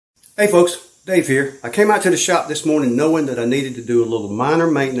Hey folks, Dave here. I came out to the shop this morning knowing that I needed to do a little minor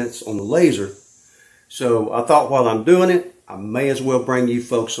maintenance on the laser. So I thought while I'm doing it, I may as well bring you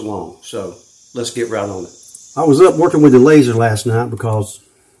folks along. So let's get right on it. I was up working with the laser last night because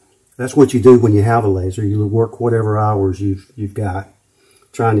that's what you do when you have a laser. You work whatever hours you've got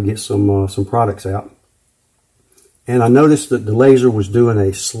trying to get some products out. And I noticed that the laser was doing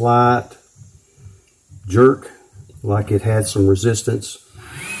a slight jerk, like it had some resistance.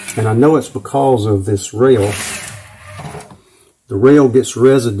 And I know it's because of this rail. The rail gets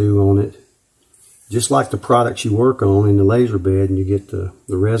residue on it, just like the products you work on in the laser bed, and you get the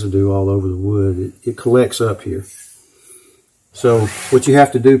residue all over the wood. It collects up here. So what you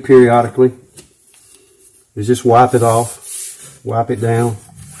have to do periodically is just wipe it off, wipe it down,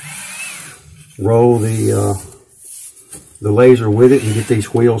 roll the laser with it and get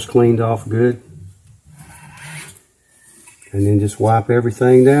these wheels cleaned off good. And then just wipe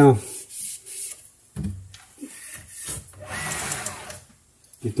everything down.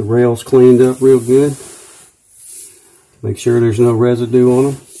 Get the rails cleaned up real good. Make sure there's no residue on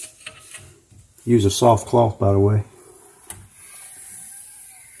them. Use a soft cloth, by the way.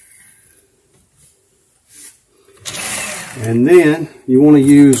 And then you want to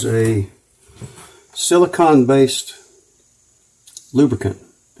use a silicone-based lubricant.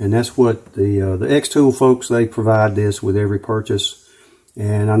 And that's what the XTOOL folks, they provide this with every purchase.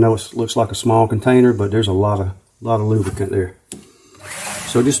 And I know it looks like a small container, but there's a lot of lubricant there.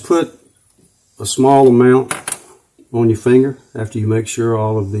 So just put a small amount on your finger after you make sure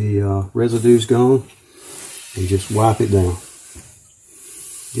all of the residue's gone, and just wipe it down.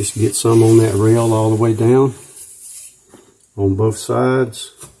 Just get some on that rail all the way down on both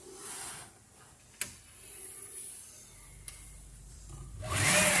sides.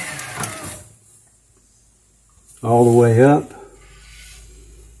 All the way up.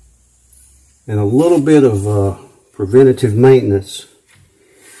 And a little bit of preventative maintenance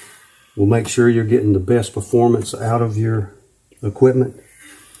will make sure you're getting the best performance out of your equipment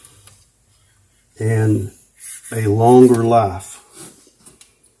and a longer life.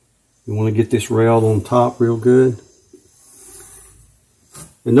 You want to get this rail on top real good.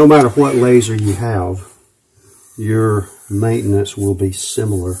 And no matter what laser you have, your maintenance will be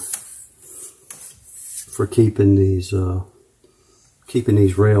similar for keeping these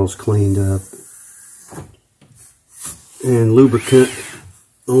rails cleaned up. And lubricant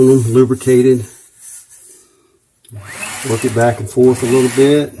on them, lubricated. Work it back and forth a little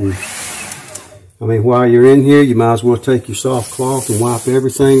bit. And I mean, while you're in here, you might as well take your soft cloth and wipe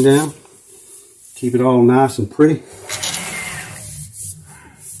everything down. Keep it all nice and pretty.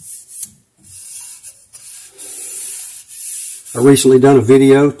 I recently done a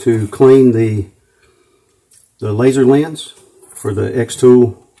video to clean the laser lens for the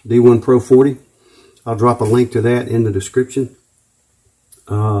XTOOL D1 Pro 40. I'll drop a link to that in the description.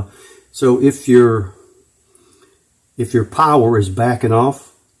 So if your power is backing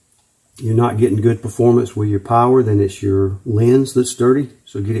off, you're not getting good performance with your power, then it's your lens that's dirty,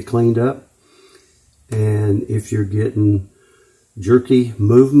 so get it cleaned up. And if you're getting jerky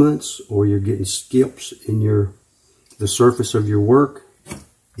movements or you're getting skips in the surface of your work,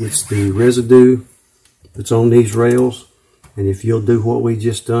 it's the residue that's on these rails. And if you'll do what we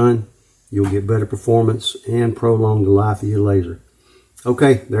just done, you'll get better performance and prolong the life of your laser.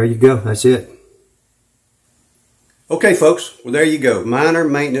 Okay, there you go. That's it. Okay, folks. Well, there you go. Minor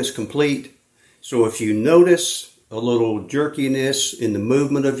maintenance complete. So if you notice a little jerkiness in the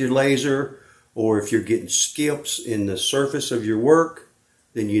movement of your laser, or if you're getting skips in the surface of your work,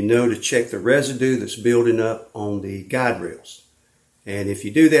 then you know to check the residue that's building up on the guide rails. And if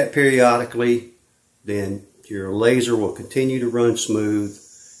you do that periodically, then your laser will continue to run smooth,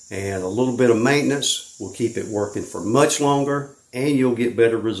 and a little bit of maintenance will keep it working for much longer, and you'll get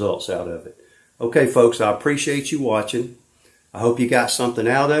better results out of it. Okay, folks, I appreciate you watching. I hope you got something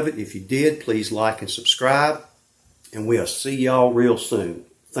out of it. If you did, please like and subscribe, and we'll see y'all real soon.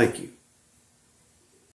 Thank you.